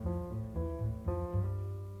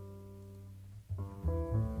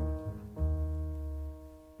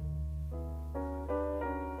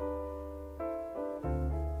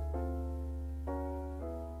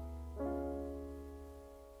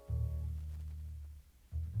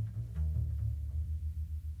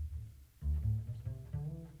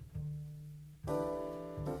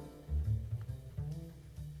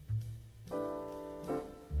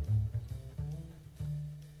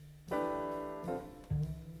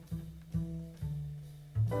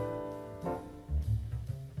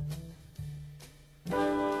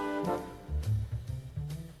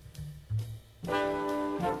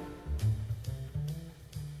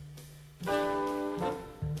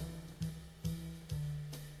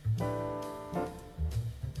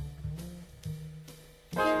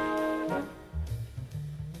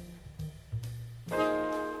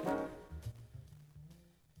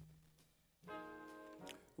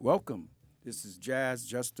Welcome. This is Jazz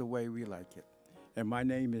Just the Way We Like It. And my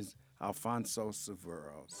name is Alfonso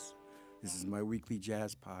Severos. This is my weekly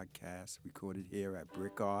jazz podcast recorded here at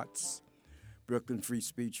Brick Arts, Brooklyn Free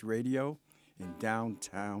Speech Radio in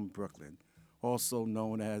downtown Brooklyn, also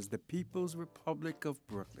known as the People's Republic of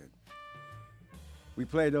Brooklyn. We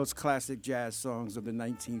play those classic jazz songs of the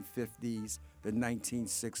 1950s, the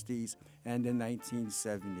 1960s, and the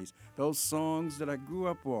 1970s. Those songs that I grew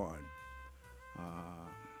up on.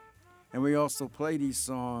 And we also play these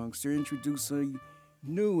songs to introduce a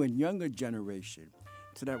new and younger generation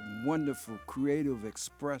to that wonderful, creative,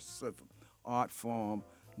 expressive art form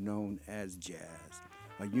known as jazz,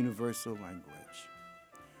 a universal language.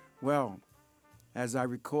 Well, as I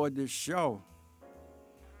record this show,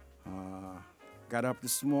 got up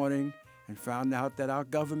this morning and found out that our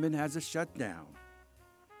government has a shutdown.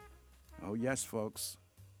 Oh, yes, folks,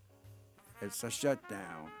 it's a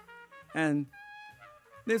shutdown. And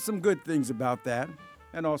there's some good things about that,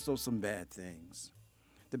 and also some bad things.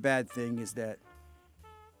 The bad thing is that,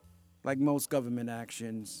 like most government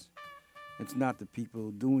actions, it's not the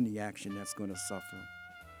people doing the action that's going to suffer,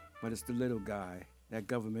 but it's the little guy, that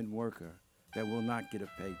government worker, that will not get a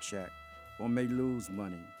paycheck or may lose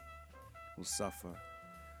money, will suffer.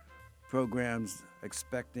 Programs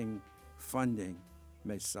expecting funding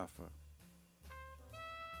may suffer.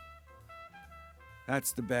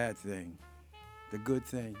 That's the bad thing. The good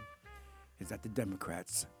thing is that the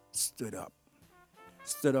Democrats stood up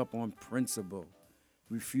on principle,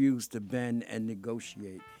 refused to bend and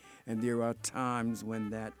negotiate, and there are times when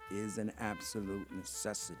that is an absolute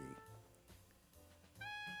necessity.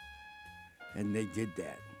 And they did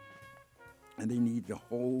that. And they need to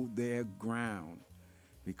hold their ground,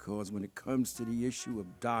 because when it comes to the issue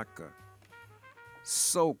of DACA,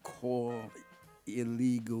 so-called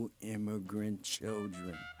illegal immigrant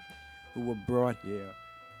children who were brought here,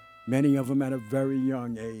 many of them at a very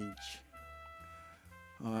young age,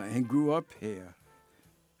 and grew up here.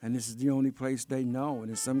 And this is the only place they know. And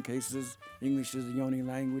in some cases, English is the only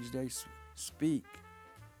language they speak.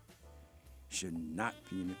 Should not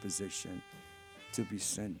be in a position to be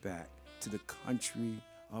sent back to the country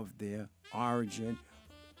of their origin.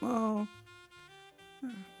 Well,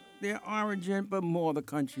 their origin, but more the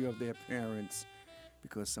country of their parents,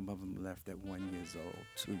 because some of them left at 1 year old,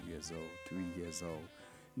 2 years old, 3 years old.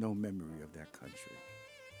 No memory of that country.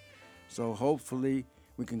 So hopefully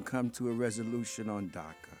we can come to a resolution on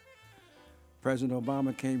DACA. President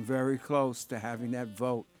Obama came very close to having that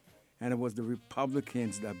vote, and it was the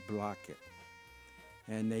Republicans that blocked it.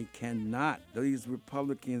 And these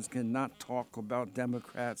Republicans cannot talk about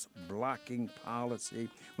Democrats blocking policy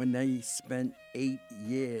when they spent 8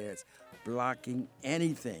 years blocking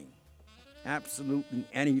anything. Absolutely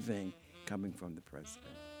anything coming from the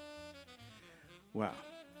president. Well,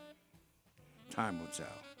 time will tell.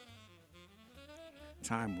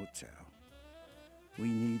 Time will tell. We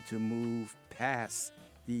need to move past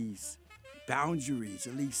these boundaries,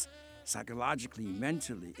 at least psychologically,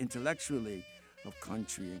 mentally, intellectually, of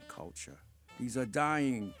country and culture. These are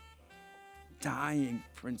dying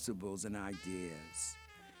principles and ideas.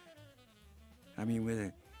 I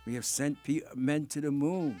mean, we have sent men to the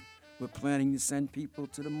moon. We're planning to send people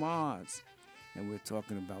to the Mars. And we're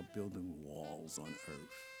talking about building walls on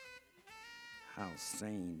Earth. How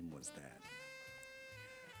sane was that?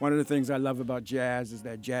 One of the things I love about jazz is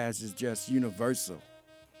that jazz is just universal.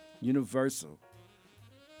 Universal.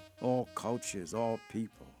 All cultures, all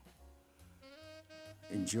people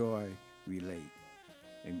enjoy, relate,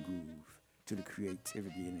 and groove to the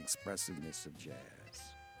creativity and expressiveness of jazz.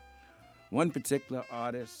 One particular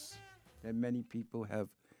artist that many people have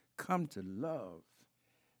come to love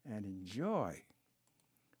and enjoy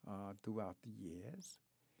throughout the years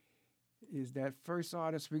is that first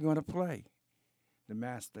artist we're going to play, the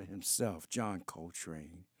master himself, John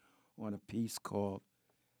Coltrane, on a piece called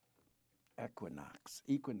Equinox.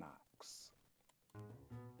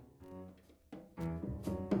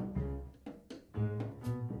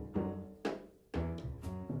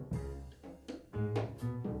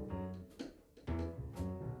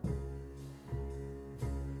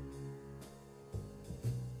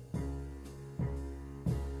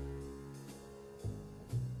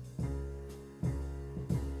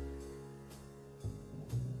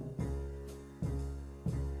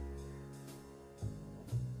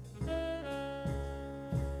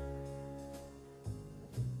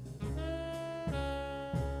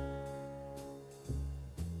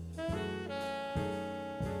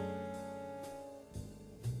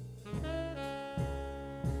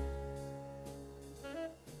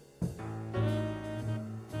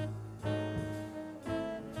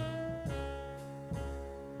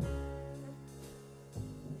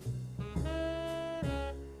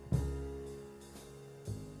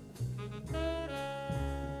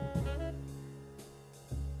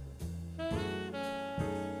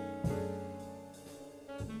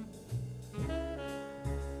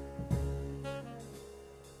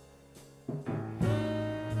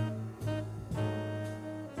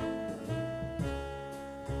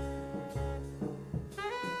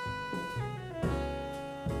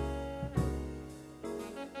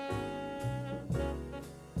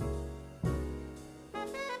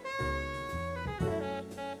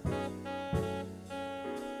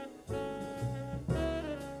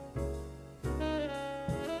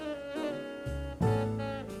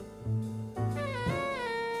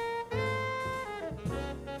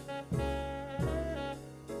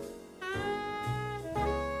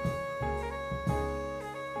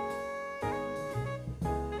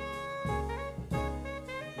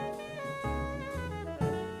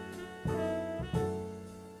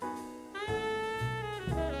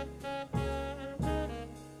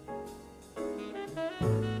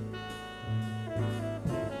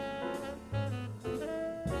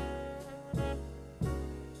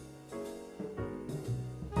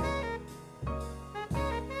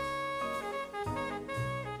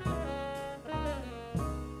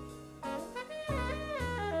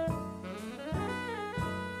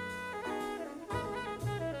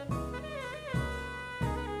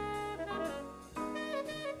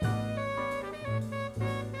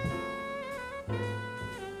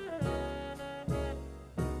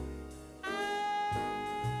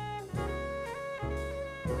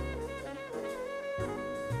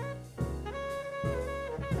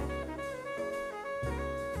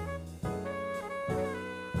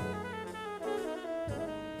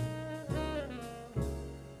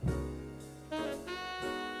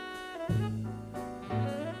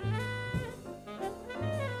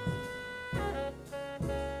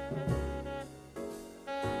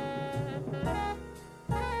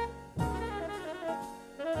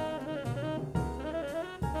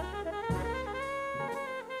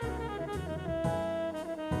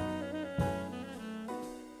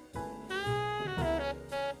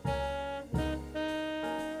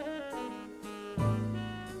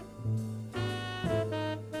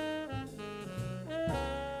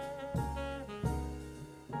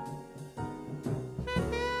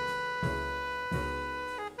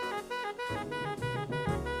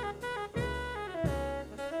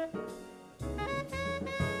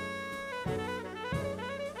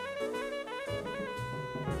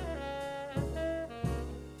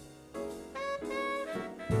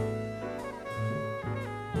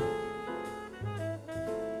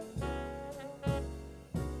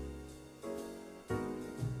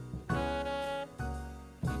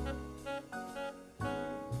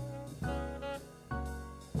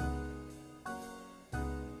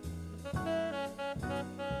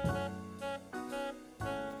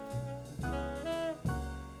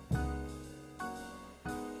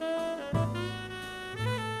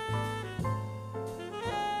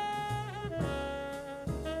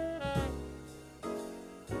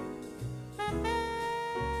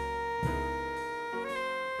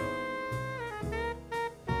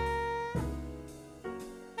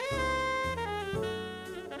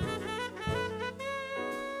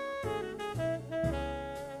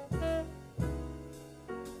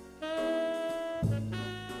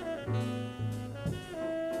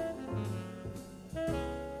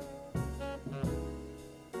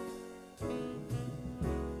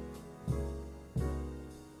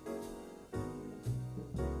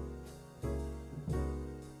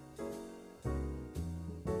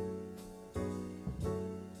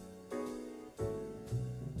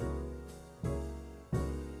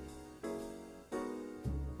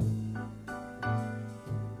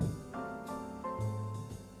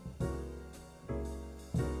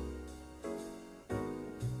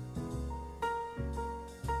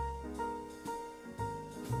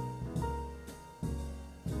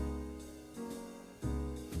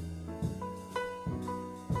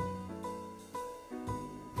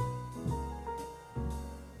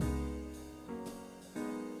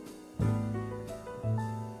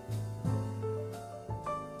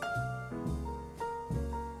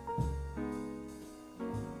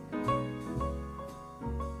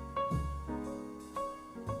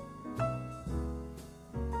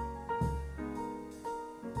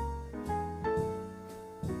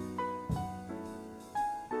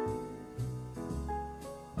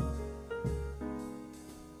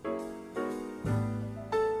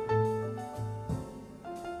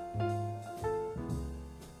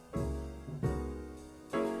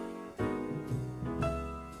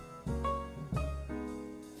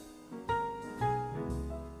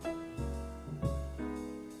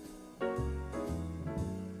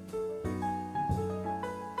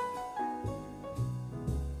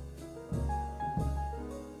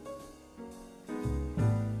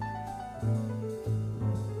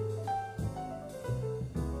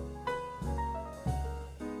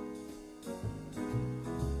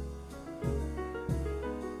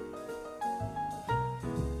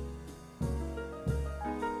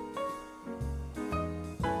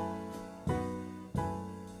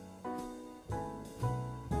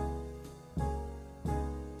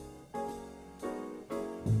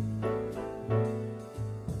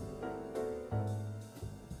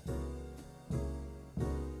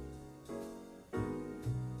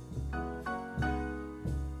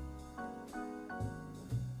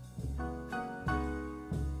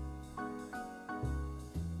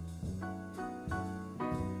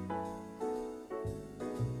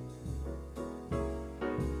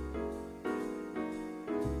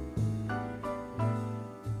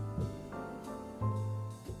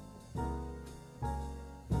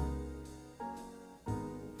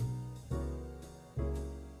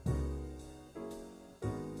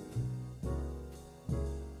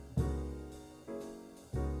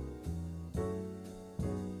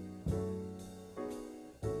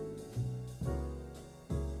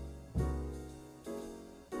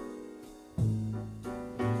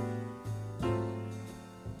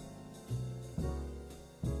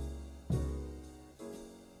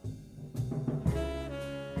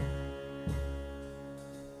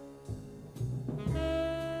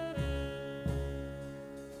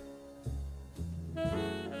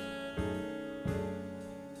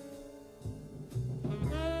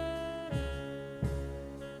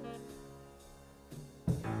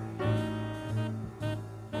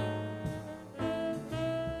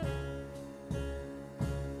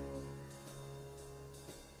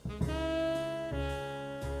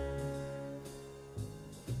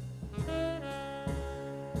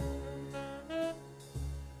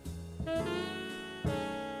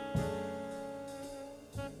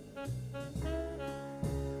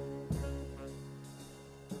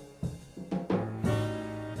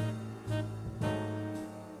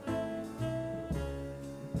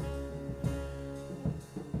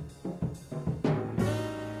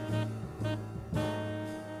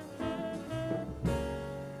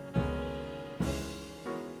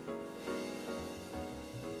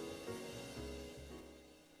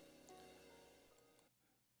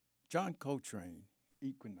 John Coltrane,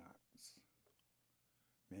 Equinox.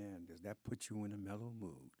 Man, does that put you in a mellow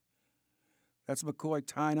mood? That's McCoy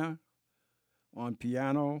Tyner on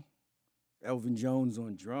piano, Elvin Jones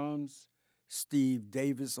on drums, Steve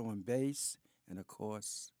Davis on bass, and of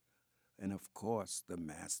course, the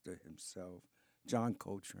master himself, John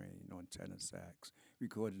Coltrane on tenor sax,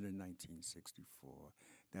 recorded in 1964.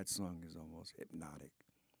 That song is almost hypnotic.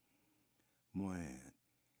 Man,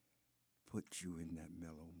 put you in that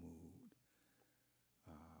mellow mood.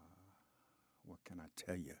 What can I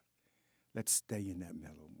tell you? Let's stay in that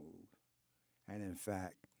mellow mood. And in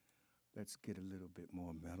fact, let's get a little bit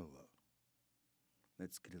more mellower.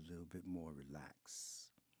 Let's get a little bit more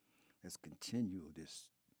relaxed. Let's continue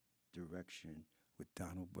this direction with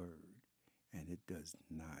Donald Byrd. And it does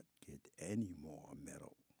not get any more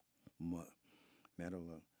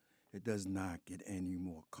mettaler. It does not get any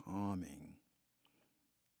more calming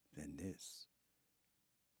than this.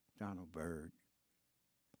 Donald Byrd,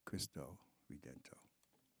 Cristo Redento.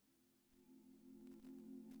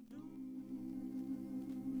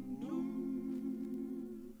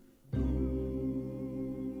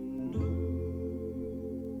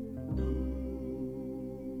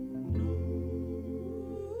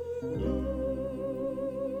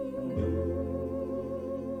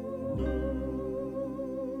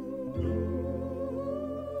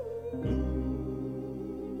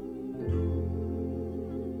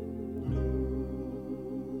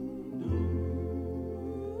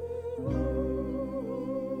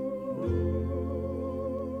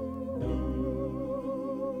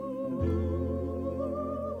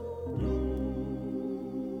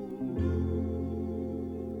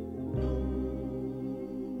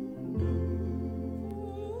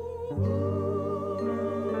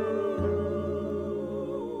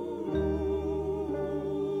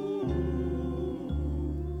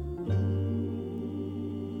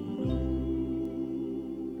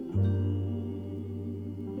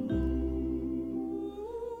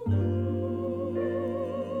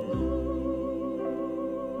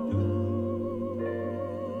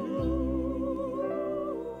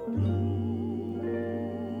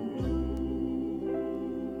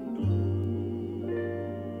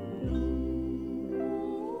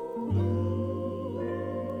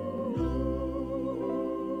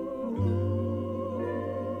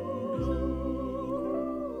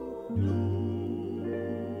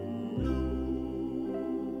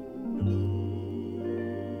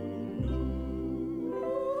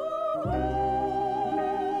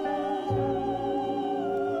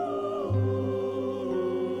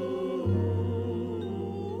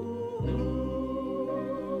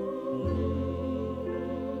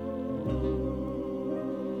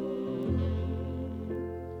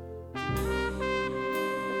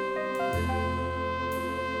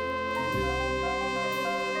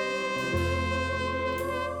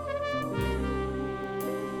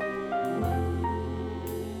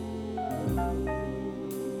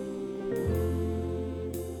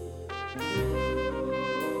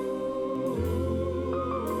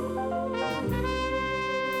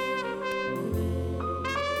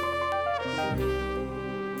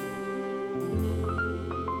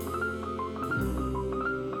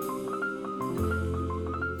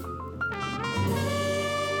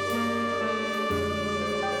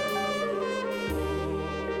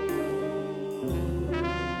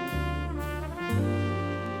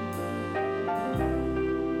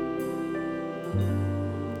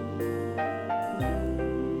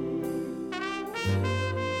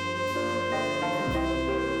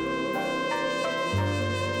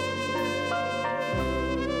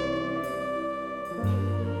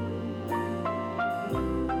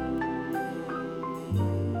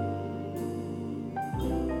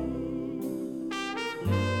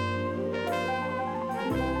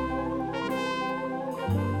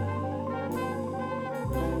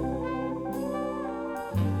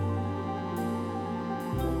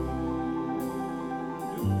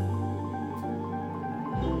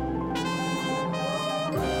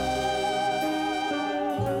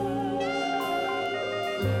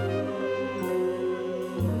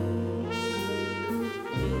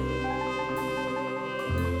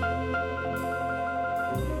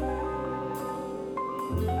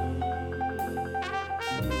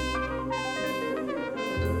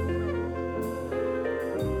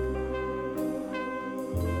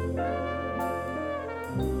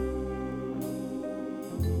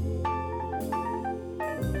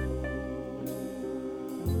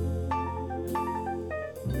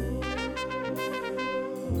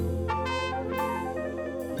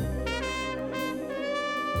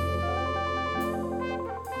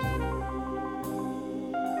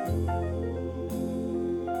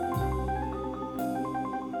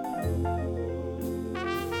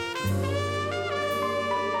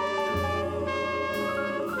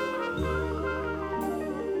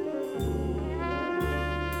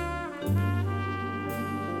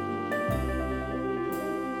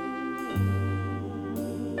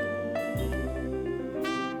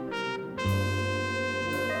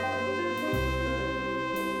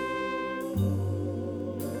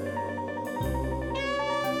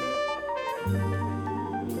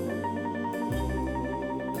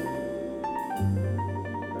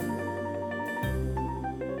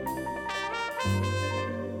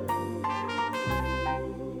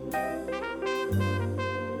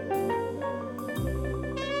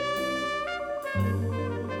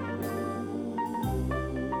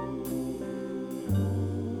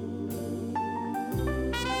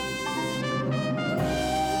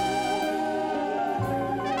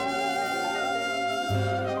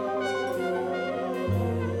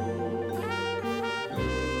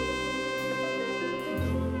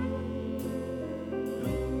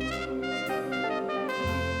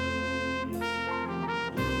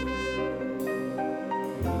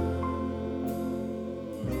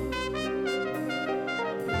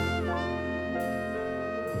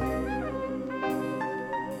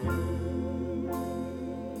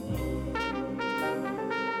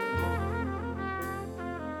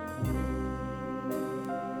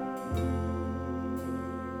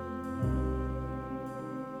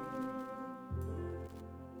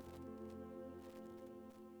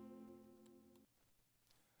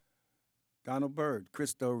 Donald Byrd,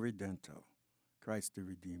 Cristo Redento, Christ the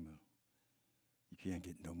Redeemer. You can't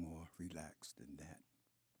get no more relaxed than that.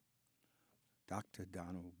 Dr.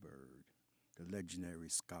 Donald Byrd, the legendary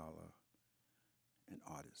scholar and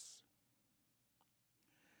artist.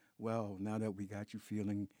 Well, now that we got you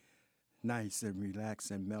feeling nice and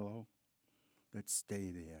relaxed and mellow, let's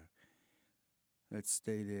stay there. Let's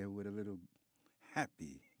stay there with a little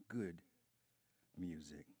happy, good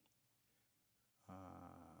music.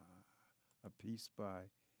 A piece by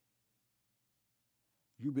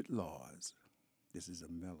Hubert Laws. This is a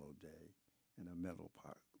mellow day and a mellow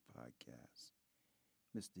podcast.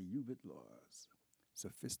 Mr. Hubert Laws,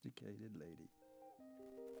 Sophisticated Lady.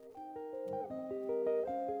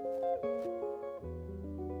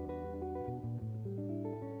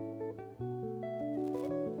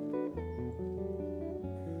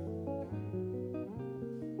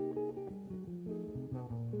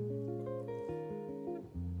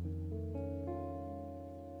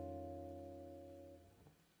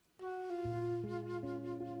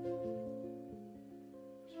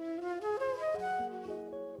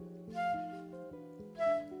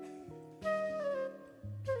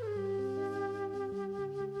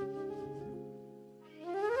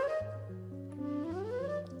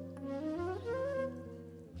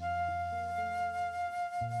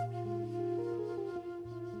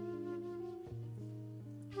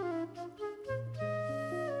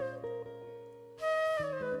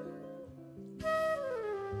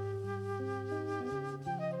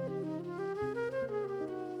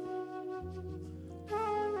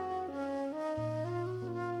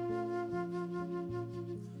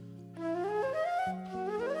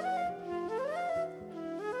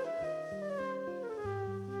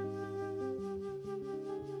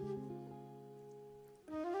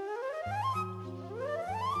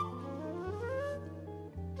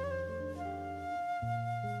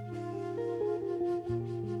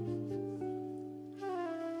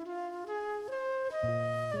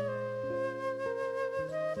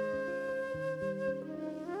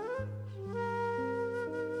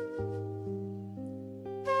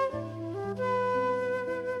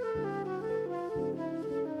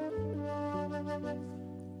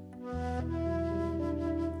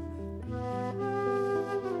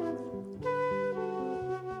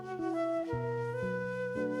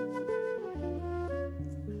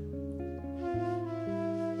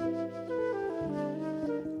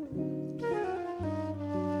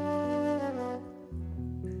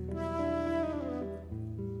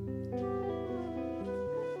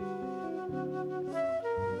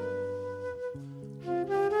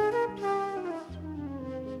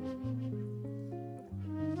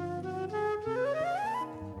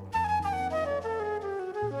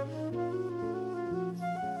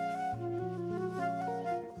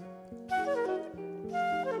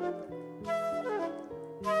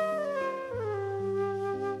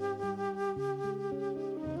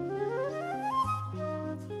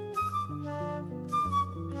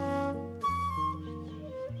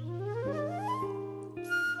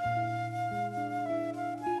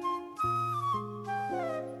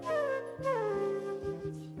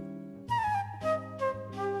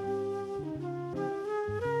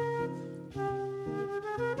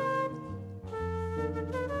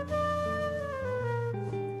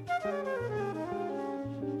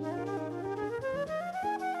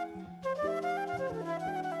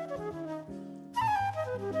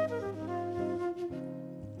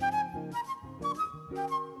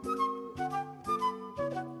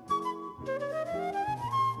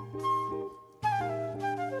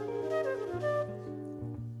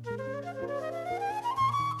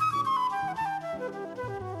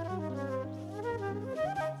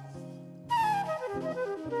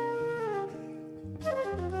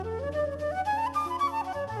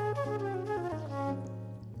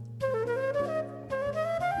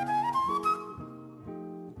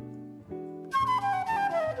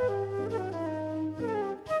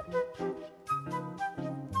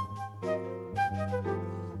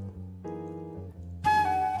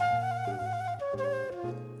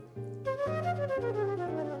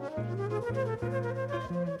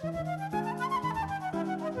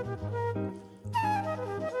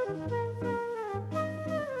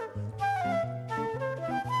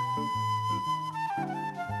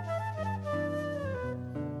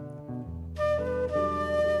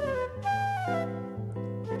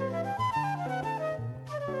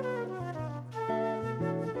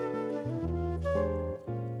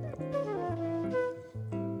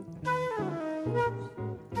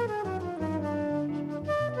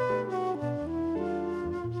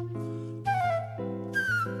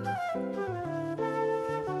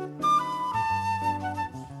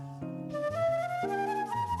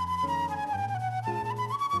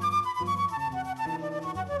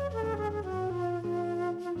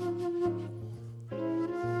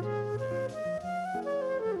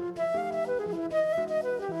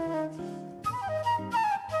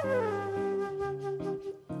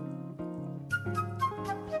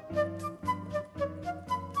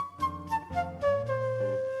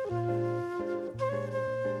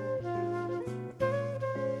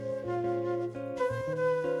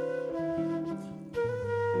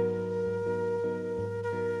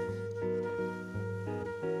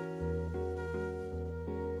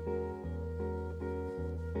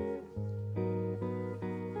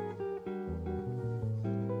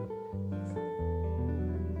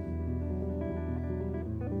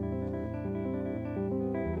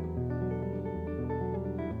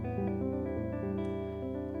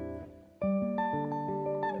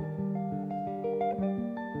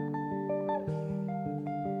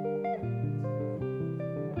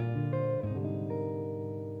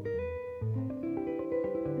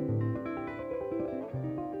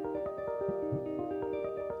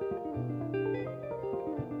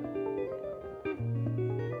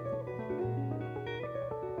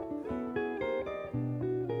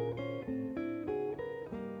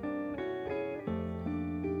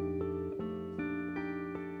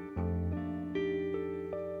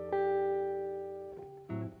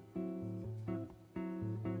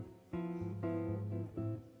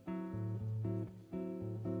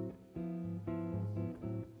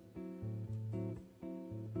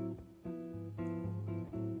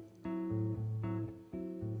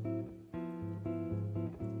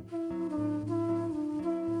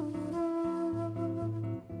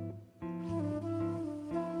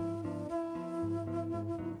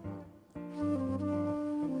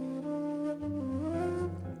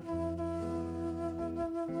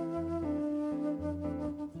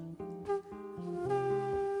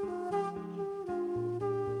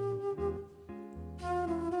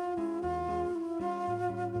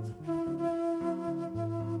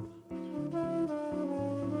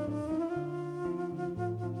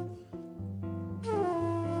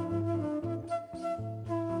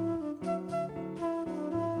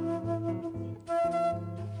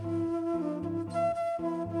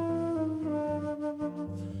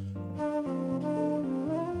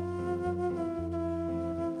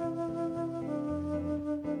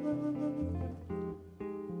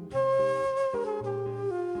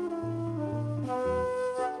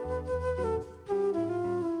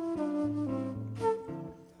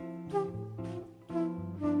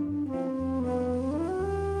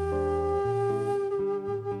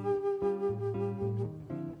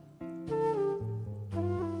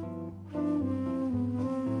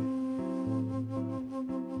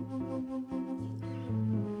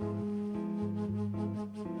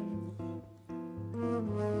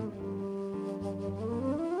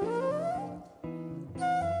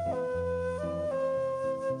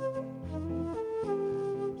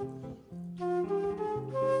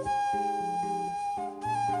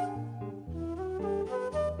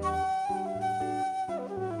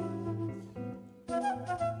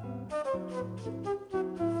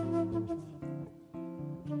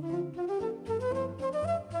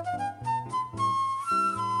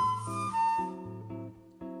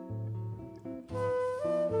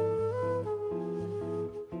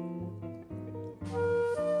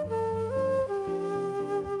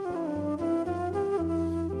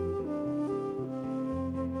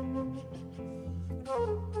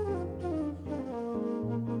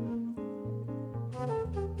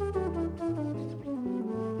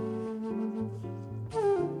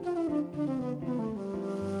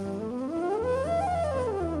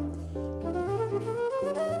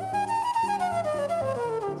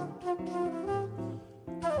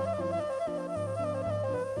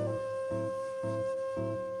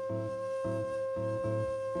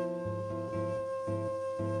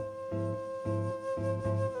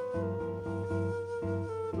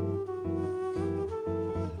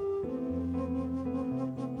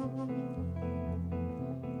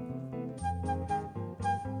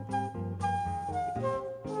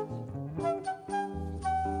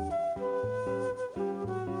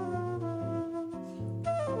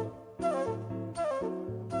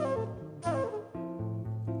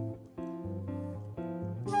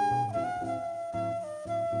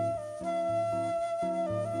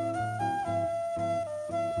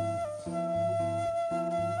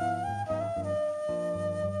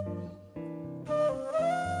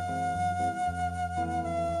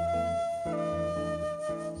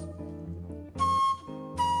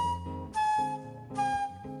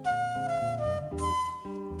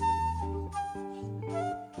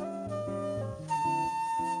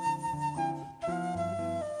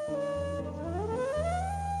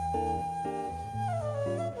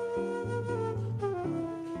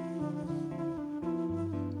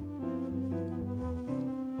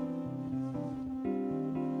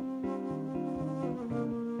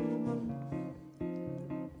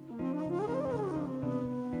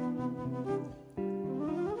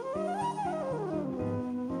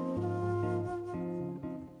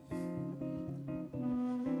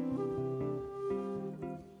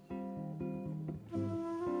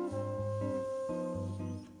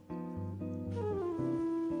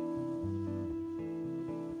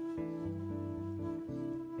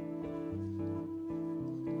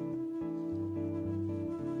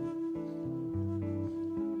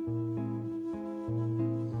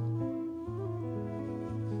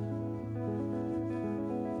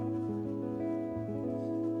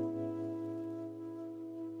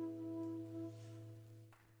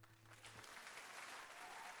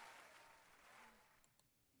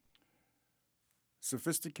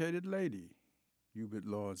 Sophisticated Lady, Hubert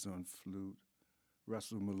Laws on flute,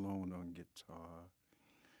 Russell Malone on guitar.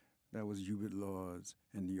 That was Hubert Laws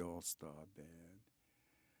and the All-Star Band.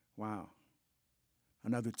 Wow.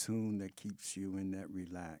 Another tune that keeps you in that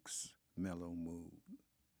relaxed, mellow mood.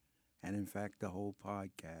 And in fact, the whole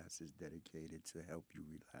podcast is dedicated to help you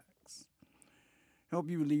relax. Help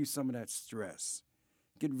you relieve some of that stress.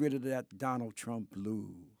 Get rid of that Donald Trump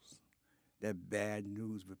blues, that bad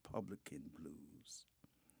news Republican blues.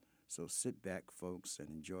 So sit back, folks, and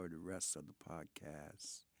enjoy the rest of the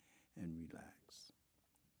podcast and relax.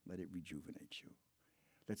 Let it rejuvenate you.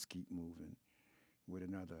 Let's keep moving with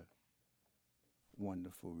another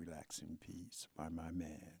wonderful, relaxing piece by my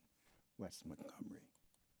man, Wes Montgomery.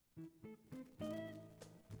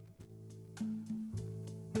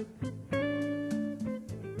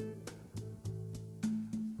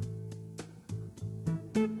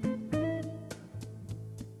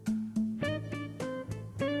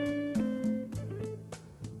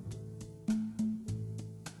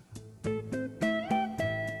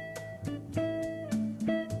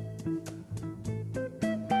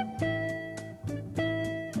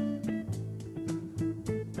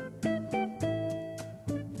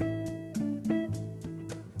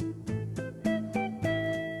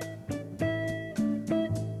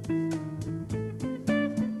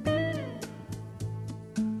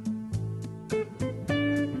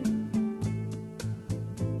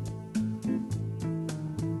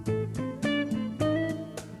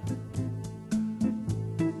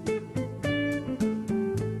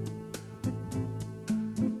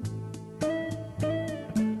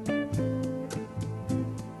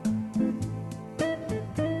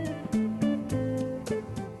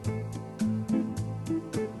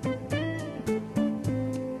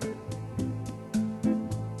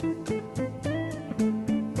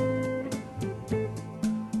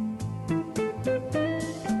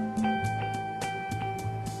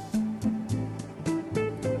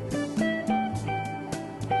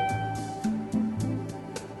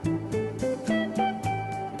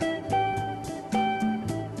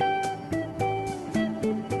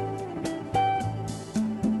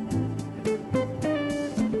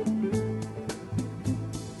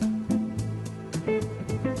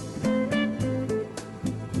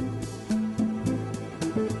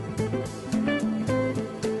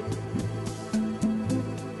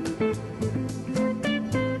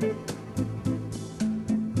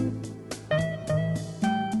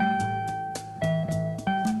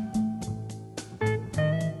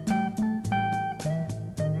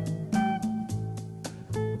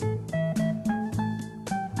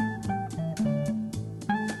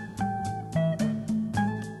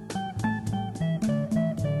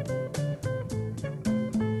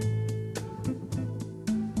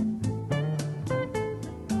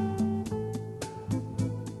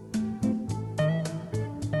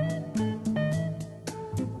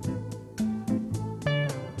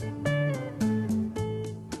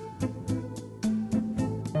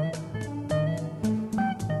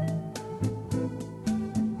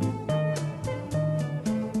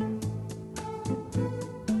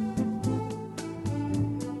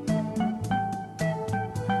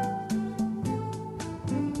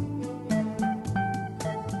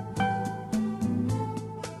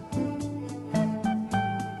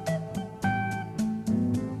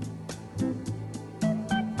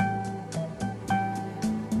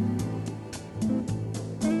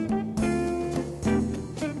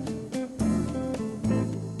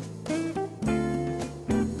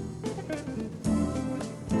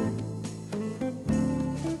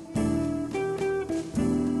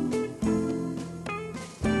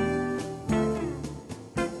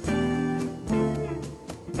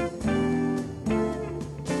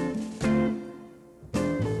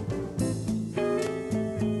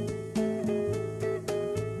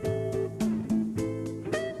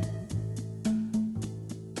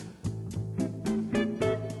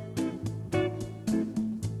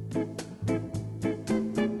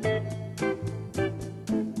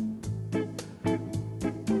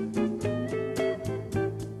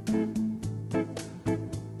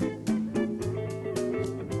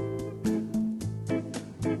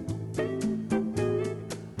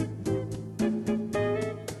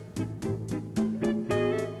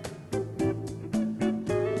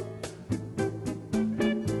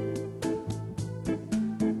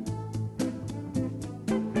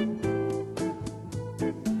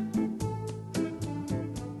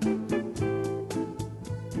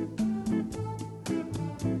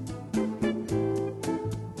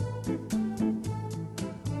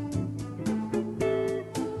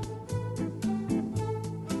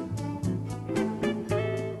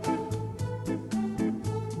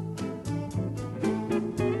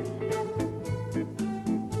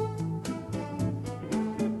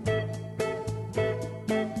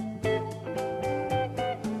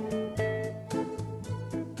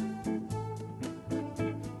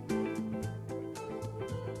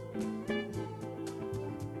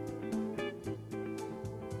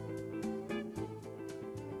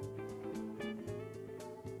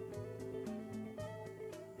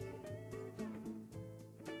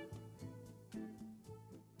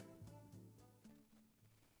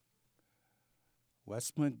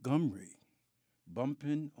 West Montgomery,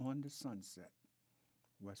 Bumping on the Sunset.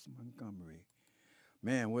 West Montgomery.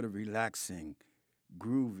 Man, what a relaxing,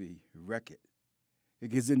 groovy record.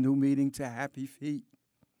 It gives a new meaning to Happy Feet.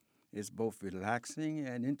 It's both relaxing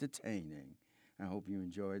and entertaining. I hope you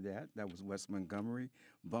enjoyed that. That was West Montgomery,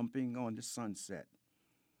 Bumping on the Sunset,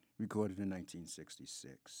 recorded in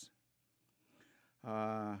 1966.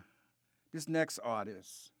 This next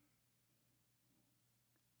artist,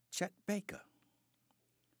 Chet Baker,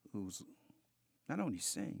 who's not only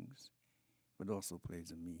sings, but also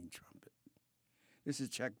plays a mean trumpet. This is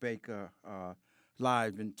Chet Baker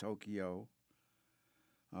live in Tokyo,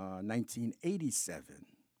 1987.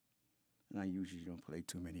 And I usually don't play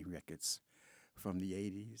too many records from the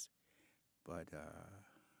 80s, but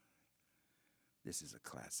this is a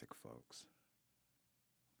classic, folks.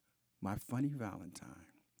 My Funny Valentine.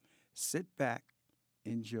 Sit back,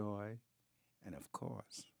 enjoy, and of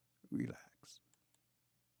course, relax.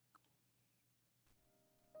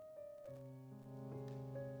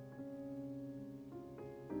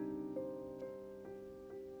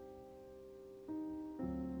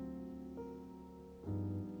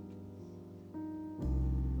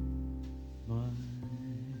 My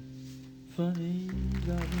funny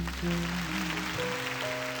Valentine,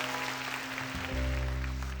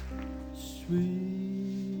 sweet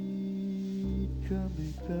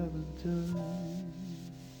comic Valentine,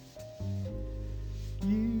 you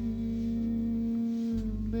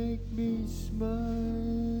make me smile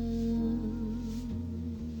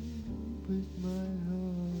with my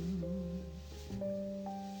heart.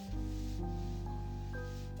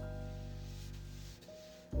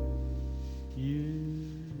 You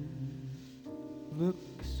look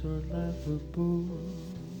so laughable,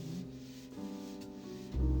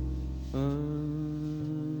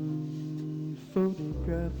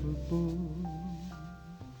 unphotographable,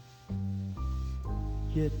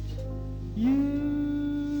 yet you're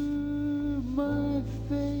my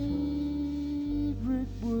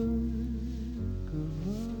favorite work of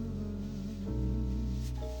art.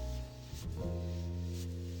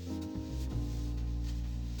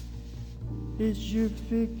 Is your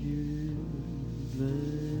figure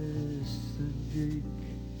less than Greek?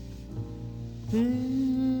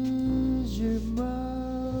 Is your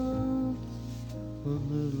mouth a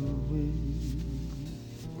little weak?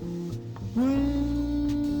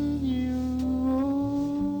 When you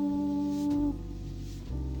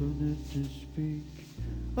open it to speak,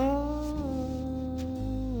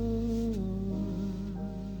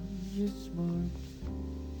 you're smart.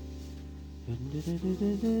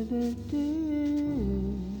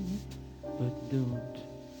 But don't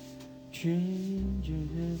change your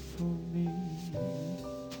hair for me.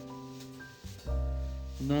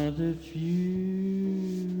 Not if you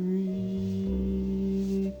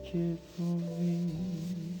really care for me.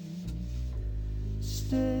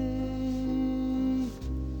 Stay,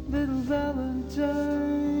 little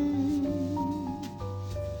Valentine.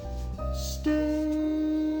 Stay.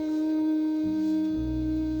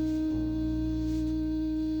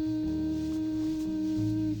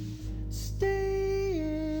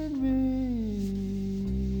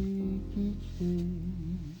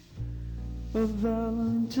 Of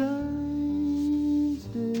Valentine's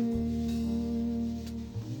Day.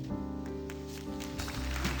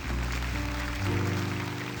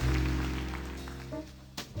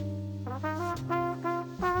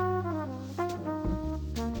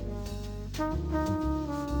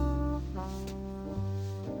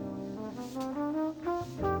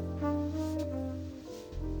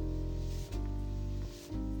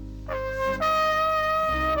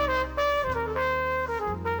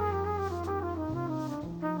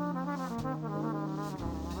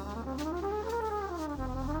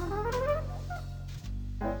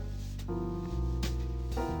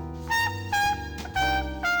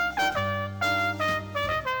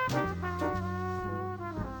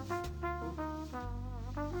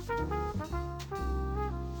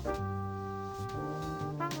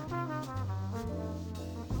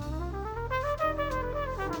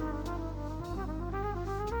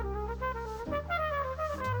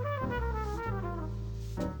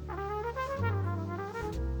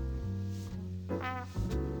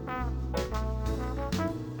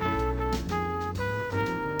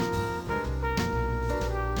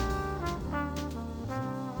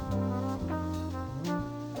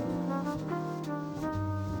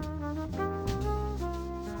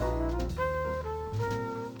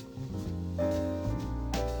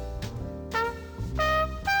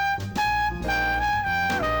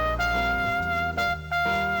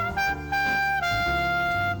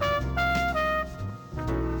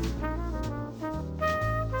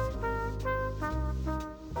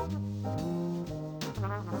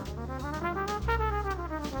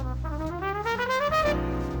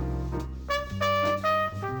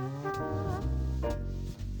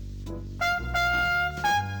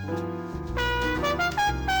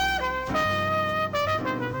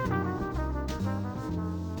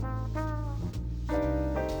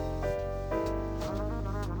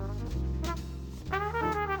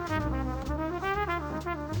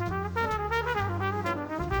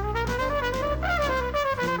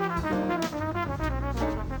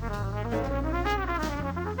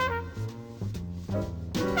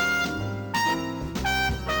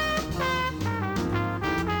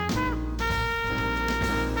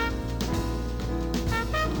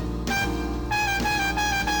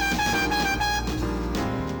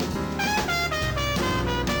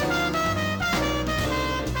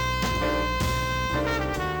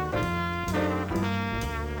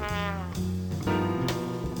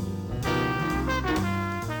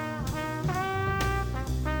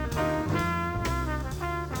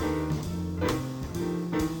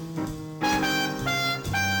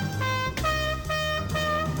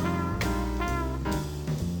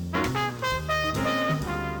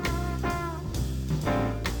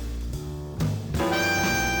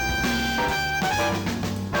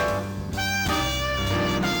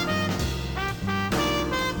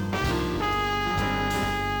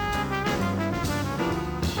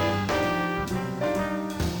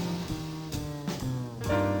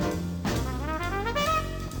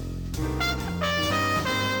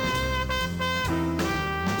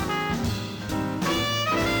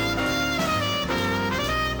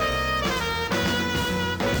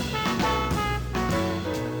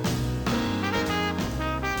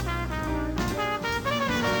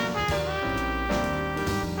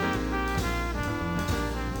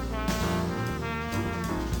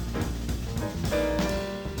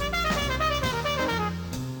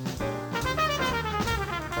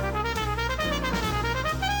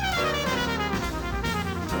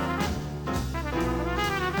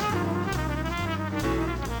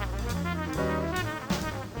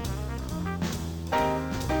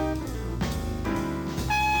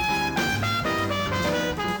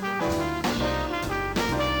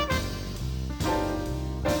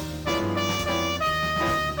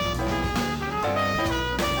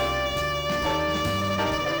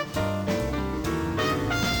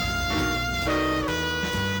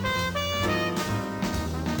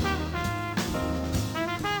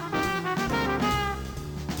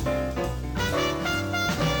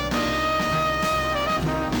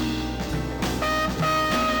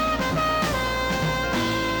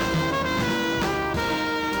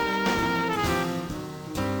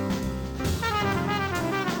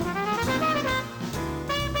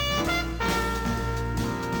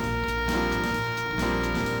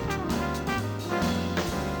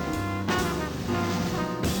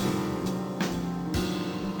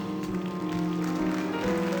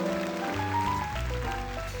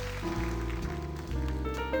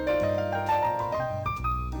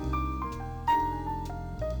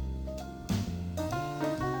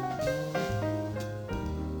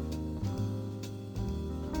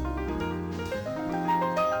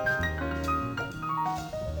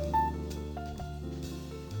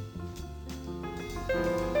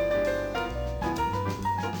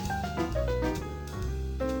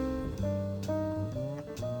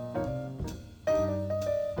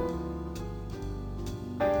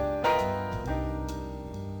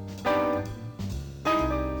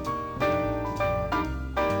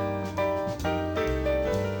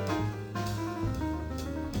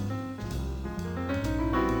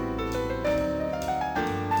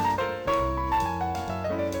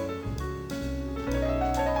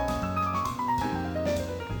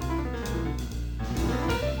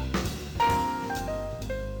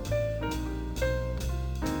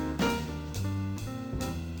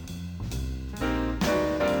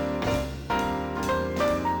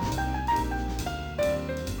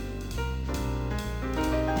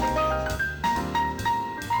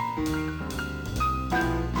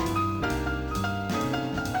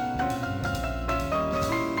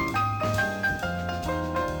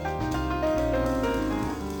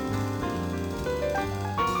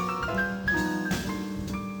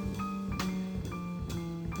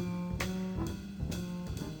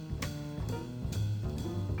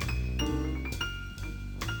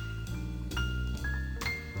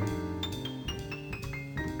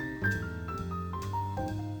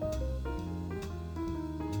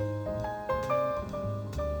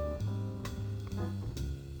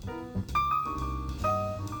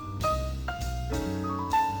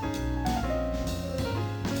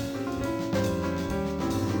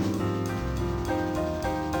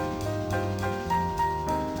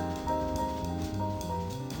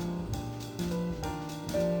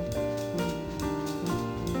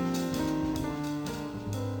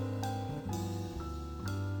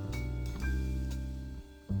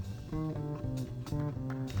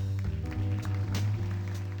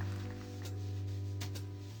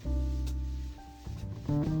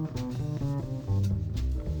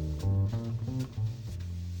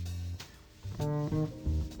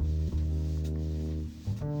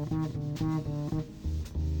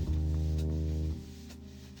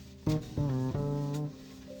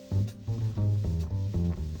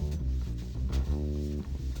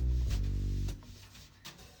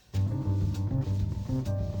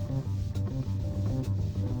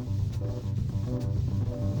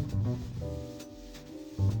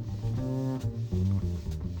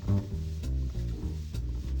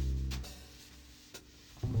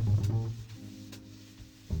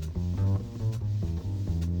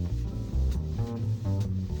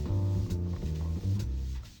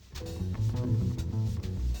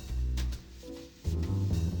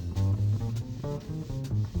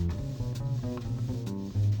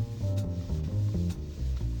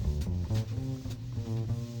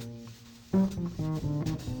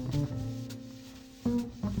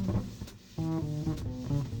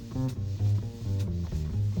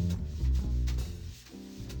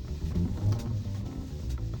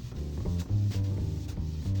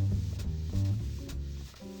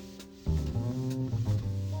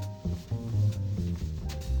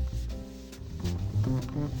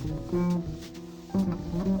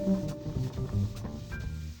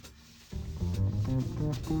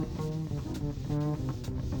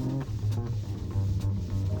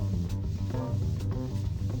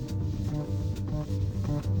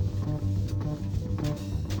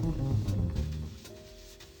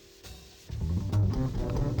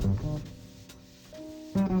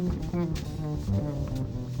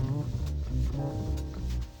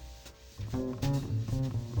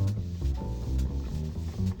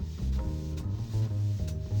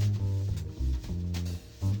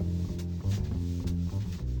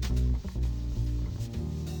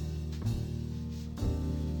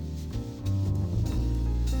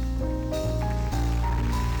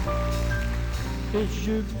 It's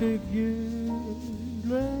your figure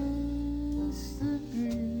less than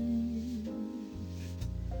green.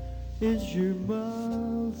 Is your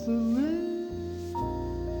mouth a little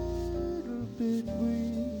bit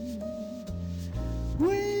weak?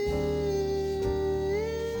 When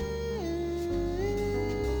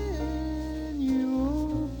you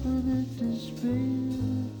open it to speak,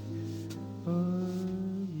 are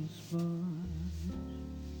you smart?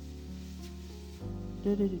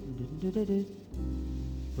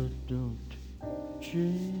 But don't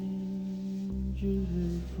change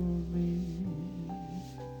it for me.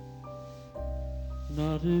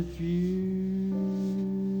 Not if you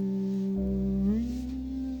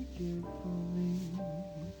really care for me.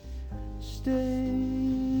 Stay,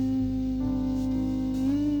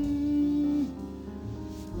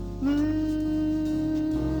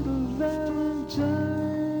 little Valentine.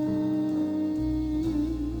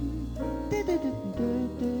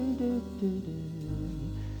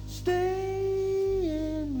 Stay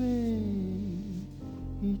and make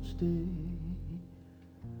each day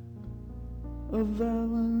a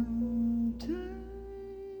Valentine's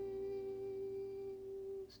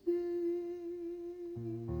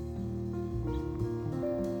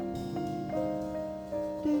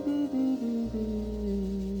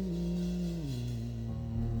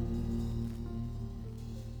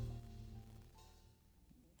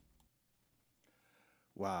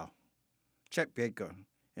Wow. Chet Baker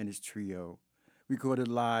and his trio recorded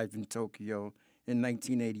live in Tokyo in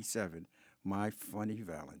 1987, My Funny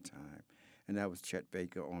Valentine. And that was Chet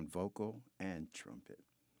Baker on vocal and trumpet.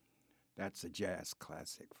 That's a jazz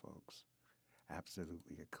classic, folks.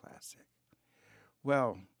 Absolutely a classic.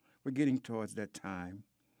 Well, we're getting towards that time,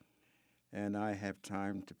 and I have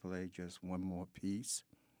time to play just one more piece.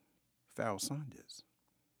 Pharoah Sanders.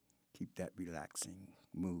 Keep that relaxing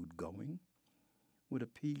mood going with a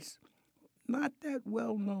piece not that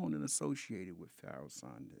well known and associated with Pharoah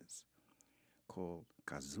Sanders called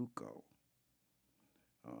Kazuko,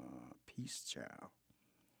 Peace Child.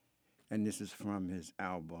 And this is from his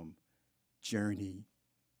album Journey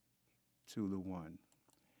to the One.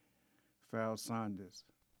 Pharoah Sanders.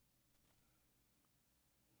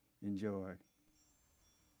 Enjoy.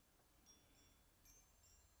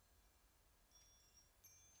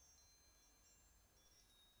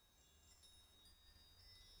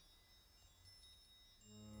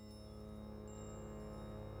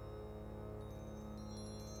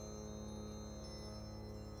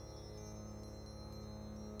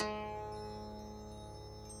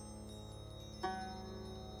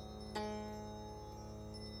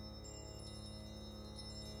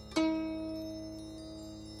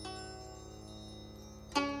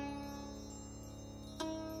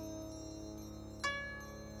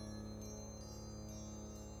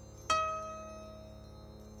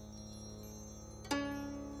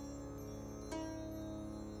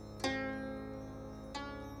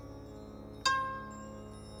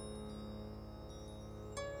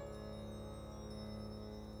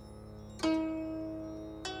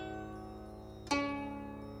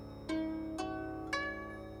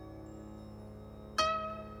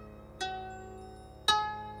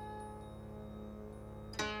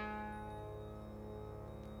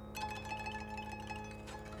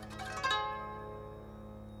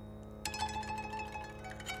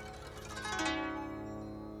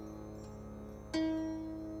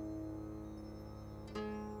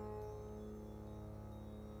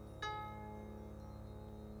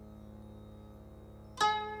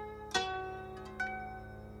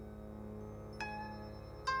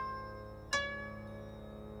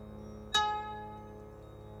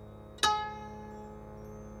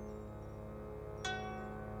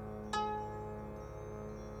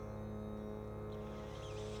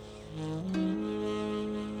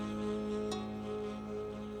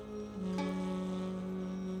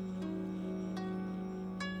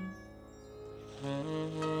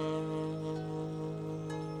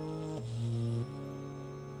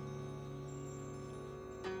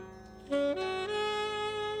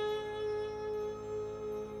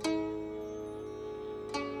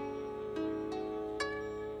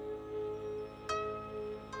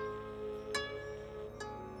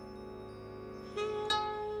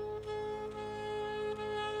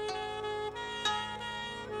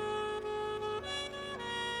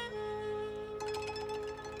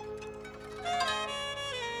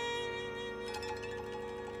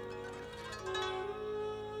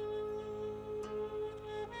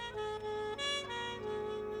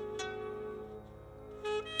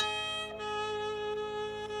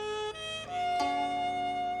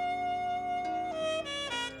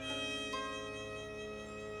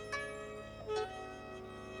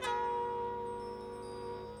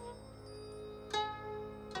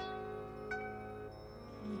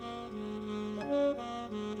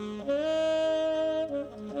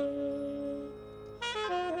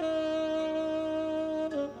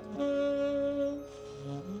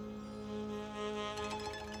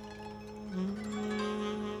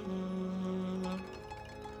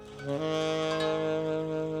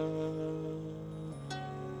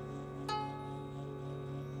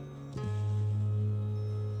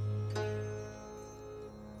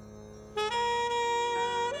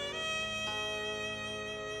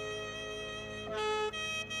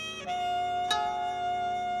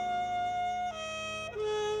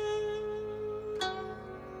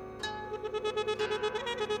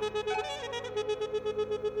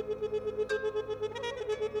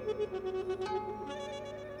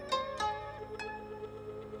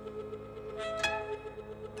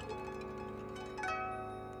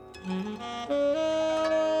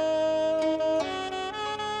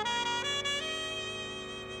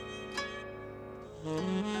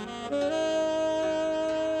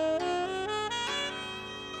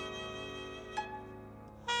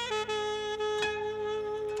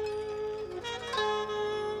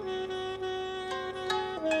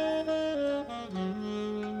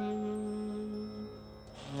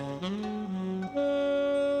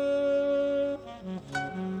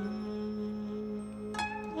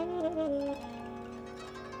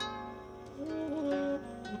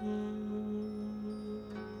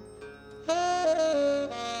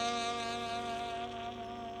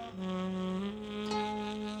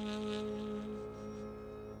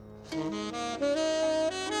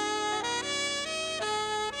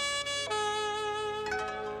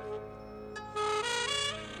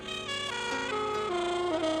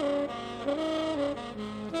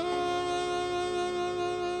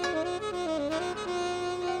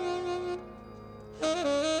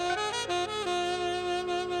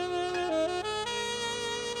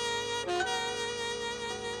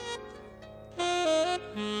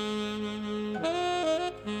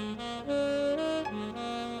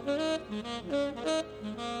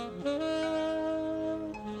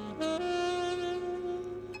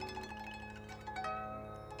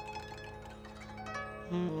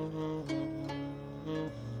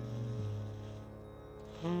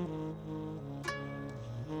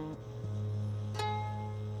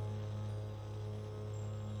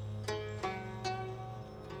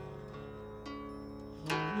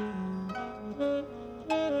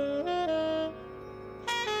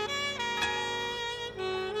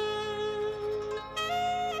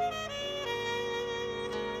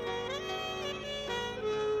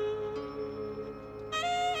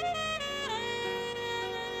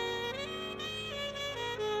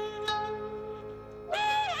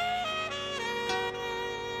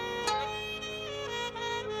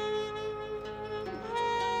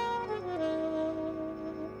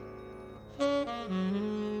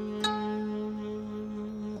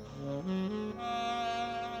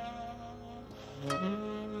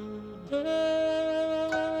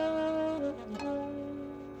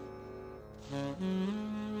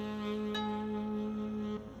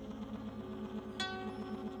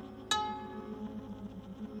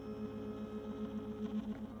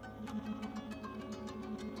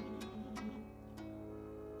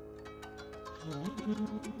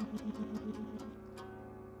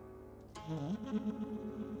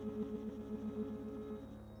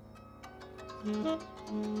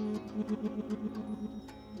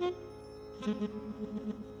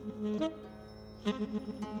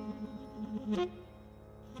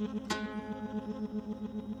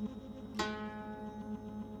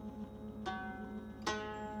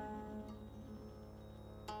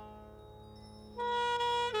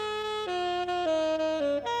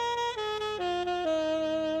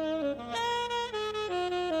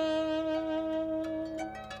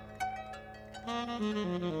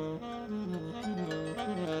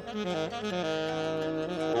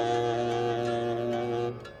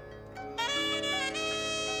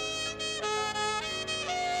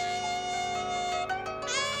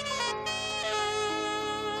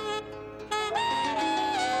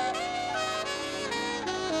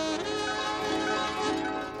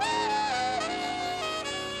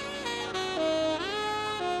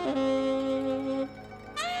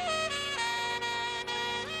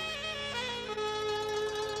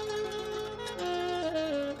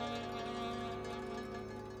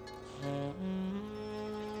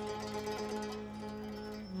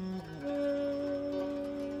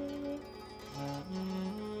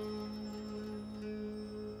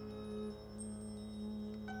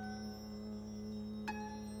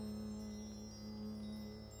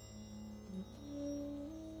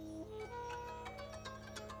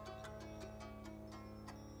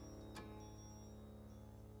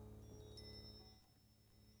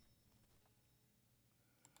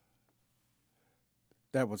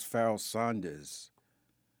 That was Pharoah Sanders,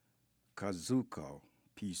 Kazuko,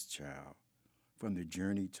 Peace Child, from the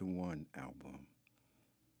Journey to One album.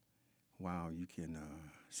 Wow, you can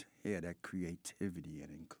hear that creativity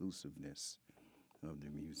and inclusiveness of the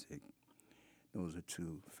music. Those are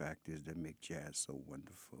two factors that make jazz so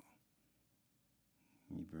wonderful.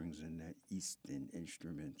 He brings in that Eastern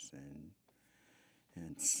instruments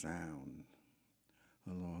and sound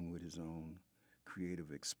along with his own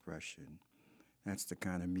creative expression. That's the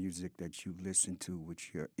kind of music that you listen to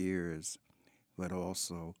with your ears, but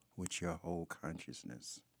also with your whole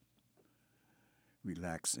consciousness.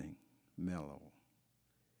 Relaxing, mellow.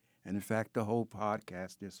 And in fact, the whole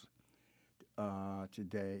podcast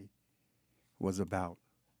today was about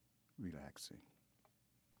relaxing.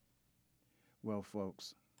 Well,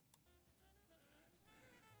 folks,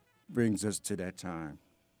 brings us to that time.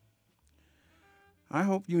 I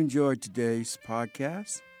hope you enjoyed today's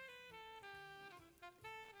podcast.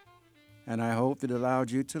 And I hope it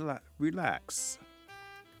allowed you to relax,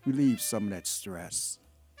 relieve some of that stress,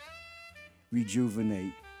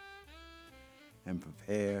 rejuvenate, and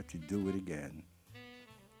prepare to do it again.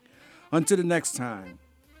 Until the next time,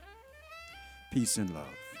 peace and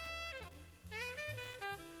love.